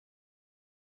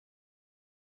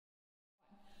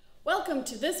Welcome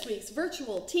to this week's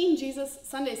virtual Teen Jesus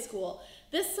Sunday School.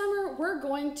 This summer we're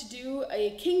going to do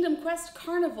a Kingdom Quest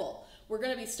Carnival. We're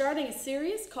going to be starting a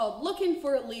series called Lookin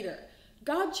for a Leader.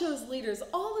 God chose leaders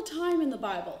all the time in the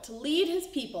Bible to lead his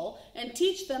people and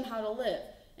teach them how to live.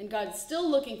 And God is still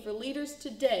looking for leaders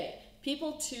today,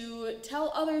 people to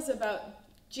tell others about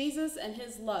Jesus and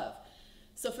his love.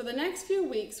 So for the next few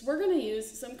weeks, we're going to use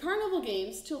some carnival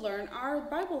games to learn our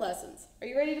Bible lessons. Are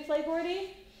you ready to play,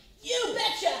 Gordy? You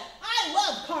betcha! I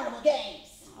love carnival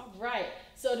games! All right.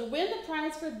 So to win the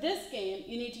prize for this game,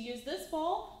 you need to use this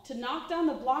ball to knock down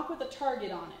the block with a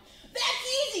target on it.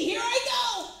 That's easy! Here I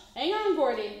go! Hang on,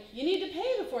 Gordy. You need to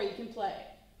pay before you can play.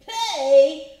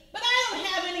 Pay? But I don't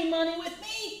have any money with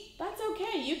me. That's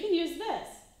okay. You can use this.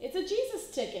 It's a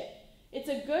Jesus ticket. It's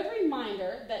a good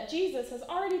reminder that Jesus has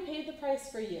already paid the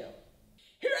price for you.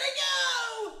 Here I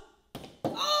go!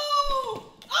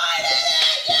 Oh! I did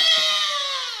it! Yeah!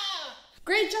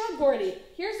 Great job, Gordy.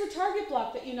 Here's the target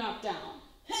block that you knocked down.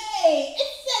 Hey, it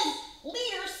says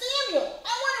Leader Samuel.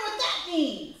 I wonder what that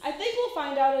means. I think we'll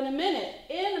find out in a minute.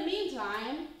 In the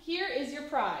meantime, here is your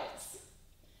prize.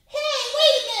 Hey,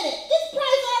 wait a minute. This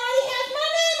prize already has my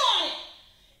name on it.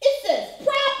 It says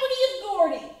Property of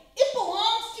Gordy. It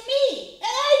belongs to me,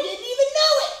 and I didn't even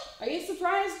know it. Are you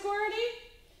surprised, Gordy?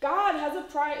 God has a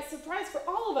surprise for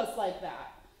all of us like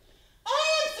that. I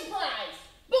am surprised.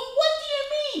 But what do you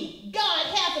mean, God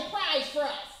has a prize for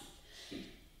us?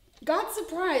 God's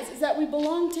surprise is that we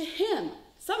belong to him.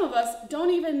 Some of us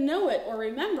don't even know it or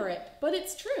remember it, but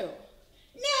it's true.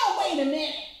 Now, wait a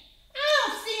minute. I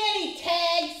don't see any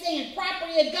tags saying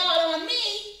Property of God on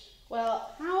me.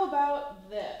 Well, how about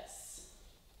this?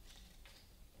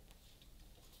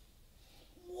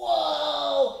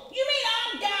 Whoa! You mean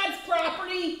I'm God's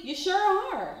property? You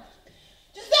sure are.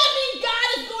 Does that mean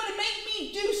God is going to make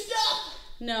me do stuff?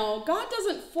 No, God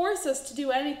doesn't force us to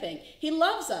do anything. He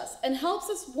loves us and helps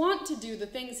us want to do the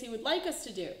things he would like us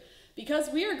to do. Because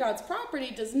we are God's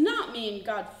property does not mean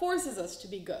God forces us to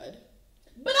be good.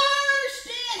 But I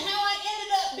don't understand how I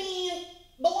ended up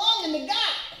belonging to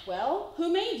God. Well,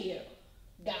 who made you?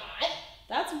 God.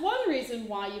 That's one reason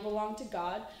why you belong to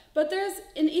God, but there's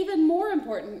an even more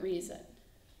important reason.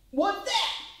 What's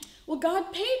that? Well,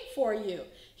 God paid for you.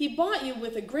 He bought you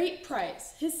with a great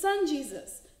price, his son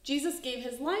Jesus. Jesus gave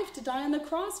his life to die on the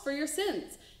cross for your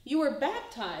sins. You were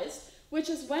baptized, which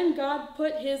is when God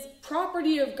put his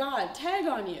property of God tag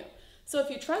on you. So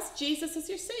if you trust Jesus as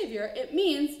your Savior, it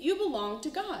means you belong to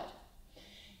God.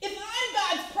 If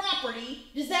I'm God's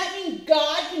property, does that mean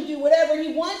God can do whatever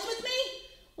he wants with me?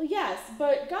 Well, yes,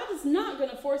 but God is not going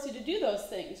to force you to do those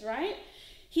things, right?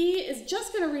 He is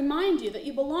just going to remind you that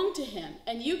you belong to him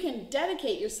and you can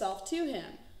dedicate yourself to him.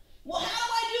 Well, how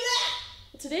do I do that?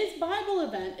 Well, today's Bible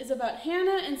event is about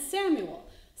Hannah and Samuel.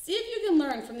 See if you can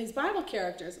learn from these Bible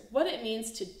characters what it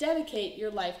means to dedicate your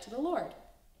life to the Lord.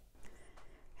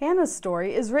 Hannah's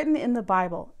story is written in the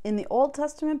Bible, in the Old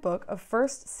Testament book of 1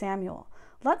 Samuel.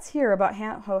 Let's hear about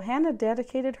how Hannah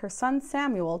dedicated her son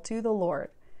Samuel to the Lord.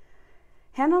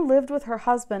 Hannah lived with her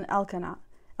husband Elkanah.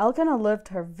 Elkanah loved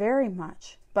her very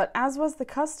much, but as was the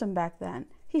custom back then,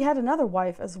 he had another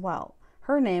wife as well.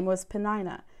 Her name was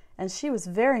Peninnah, and she was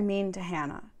very mean to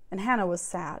Hannah, and Hannah was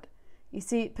sad. You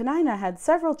see, Peninnah had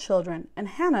several children, and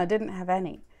Hannah didn't have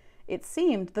any. It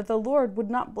seemed that the Lord would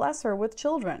not bless her with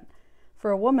children.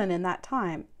 For a woman in that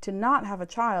time, to not have a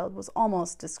child was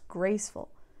almost disgraceful.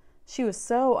 She was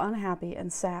so unhappy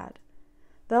and sad.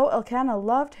 Though Elkanah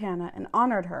loved Hannah and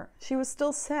honored her, she was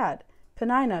still sad.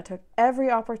 Peninnah took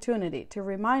every opportunity to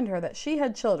remind her that she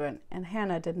had children, and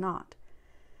Hannah did not.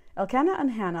 Elkanah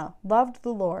and Hannah loved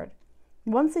the Lord.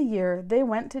 Once a year, they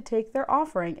went to take their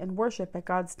offering and worship at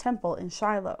God's temple in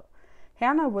Shiloh.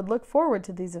 Hannah would look forward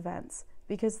to these events,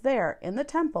 because there, in the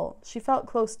temple, she felt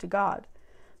close to God.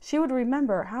 She would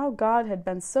remember how God had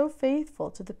been so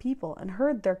faithful to the people and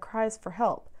heard their cries for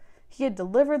help. He had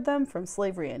delivered them from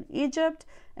slavery in Egypt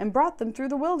and brought them through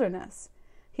the wilderness.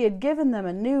 He had given them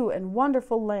a new and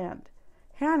wonderful land.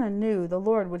 Hannah knew the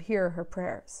Lord would hear her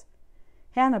prayers.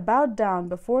 Hannah bowed down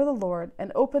before the Lord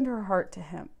and opened her heart to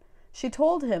him. She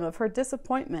told him of her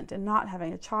disappointment in not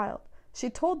having a child. She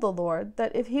told the Lord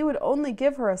that if he would only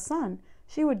give her a son,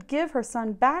 she would give her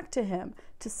son back to him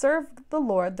to serve the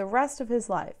Lord the rest of his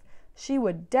life. She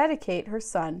would dedicate her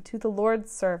son to the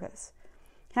Lord's service.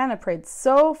 Hannah prayed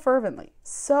so fervently,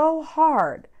 so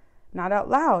hard, not out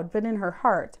loud, but in her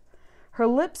heart. Her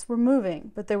lips were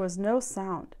moving, but there was no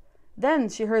sound. Then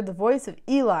she heard the voice of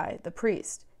Eli, the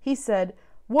priest. He said,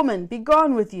 "Woman, be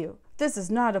gone with you. This is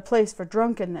not a place for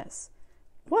drunkenness."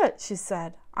 "What?" she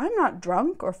said. "I'm not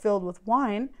drunk or filled with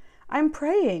wine. I'm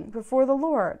praying before the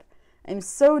Lord." I am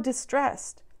so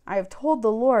distressed. I have told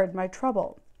the Lord my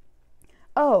trouble."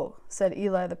 "Oh," said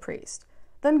Eli the priest,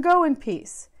 "then go in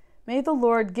peace. May the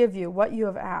Lord give you what you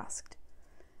have asked."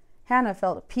 Hannah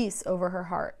felt peace over her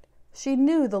heart. She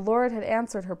knew the Lord had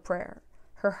answered her prayer.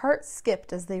 Her heart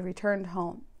skipped as they returned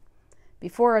home.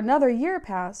 Before another year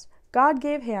passed, God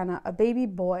gave Hannah a baby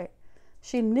boy.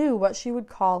 She knew what she would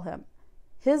call him.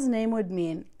 His name would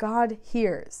mean God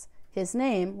hears. His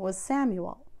name was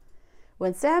Samuel.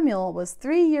 When Samuel was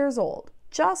 3 years old,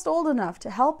 just old enough to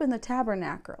help in the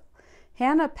tabernacle,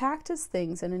 Hannah packed his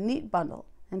things in a neat bundle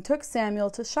and took Samuel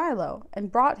to Shiloh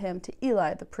and brought him to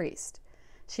Eli the priest.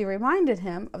 She reminded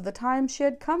him of the time she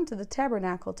had come to the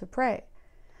tabernacle to pray.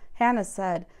 Hannah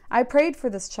said, "I prayed for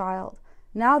this child.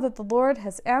 Now that the Lord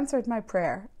has answered my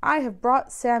prayer, I have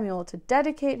brought Samuel to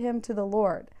dedicate him to the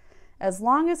Lord. As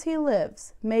long as he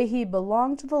lives, may he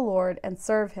belong to the Lord and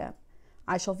serve him.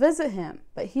 I shall visit him,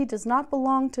 but he does not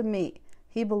belong to me.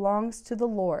 He belongs to the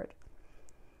Lord."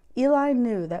 Eli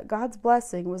knew that God's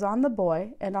blessing was on the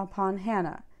boy and upon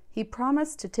Hannah. He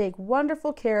promised to take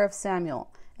wonderful care of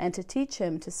Samuel and to teach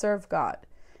him to serve God.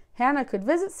 Hannah could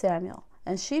visit Samuel,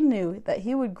 and she knew that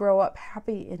he would grow up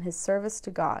happy in his service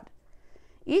to God.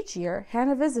 Each year,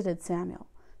 Hannah visited Samuel.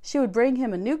 She would bring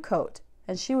him a new coat,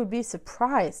 and she would be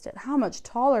surprised at how much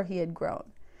taller he had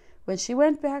grown. When she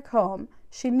went back home,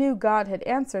 she knew God had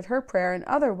answered her prayer in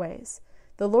other ways.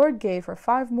 The Lord gave her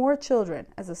 5 more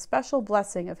children as a special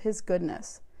blessing of his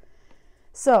goodness.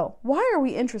 So, why are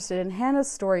we interested in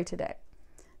Hannah's story today?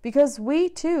 Because we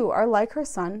too are like her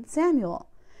son Samuel.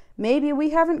 Maybe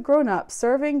we haven't grown up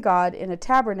serving God in a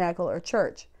tabernacle or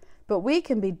church, but we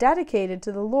can be dedicated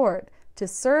to the Lord to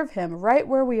serve him right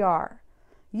where we are.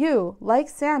 You, like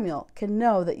Samuel, can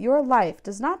know that your life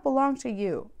does not belong to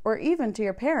you or even to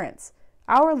your parents.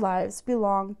 Our lives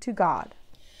belong to God.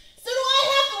 So do I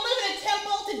have to live in a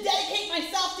temple to dedicate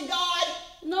myself to God?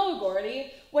 No,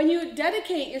 Gordy. When you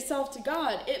dedicate yourself to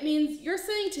God, it means you're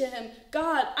saying to him,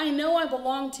 "God, I know I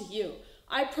belong to you.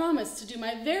 I promise to do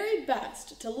my very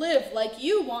best to live like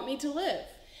you want me to live."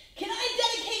 Can I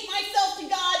dedicate myself to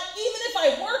God even if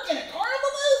I work in a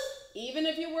carnival booth? Even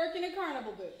if you work in a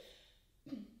carnival booth.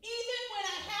 Even when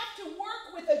I have to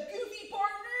work with a goofy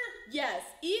partner? Yes,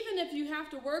 even if you have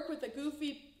to work with a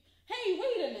goofy... Hey,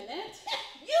 wait a minute.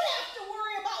 You have to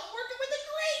worry about working with a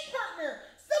great partner.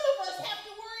 Some of us have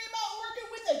to worry about working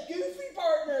with a goofy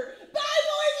partner. Bye,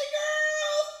 boys and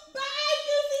girls. Bye,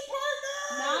 goofy partner.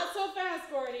 Not so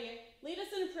fast, Gordy. Lead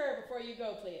us in a prayer before you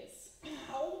go, please.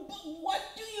 Oh, but what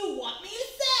do you want me to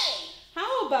say?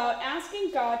 How about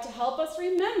asking God to help us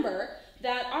remember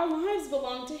that our lives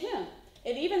belong to him?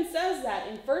 It even says that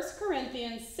in 1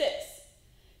 Corinthians 6.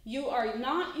 "You are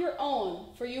not your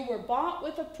own, for you were bought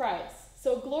with a price.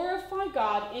 So glorify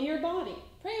God in your body."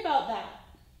 Pray about that.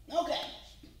 Okay.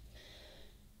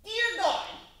 Dear God,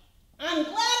 I'm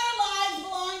glad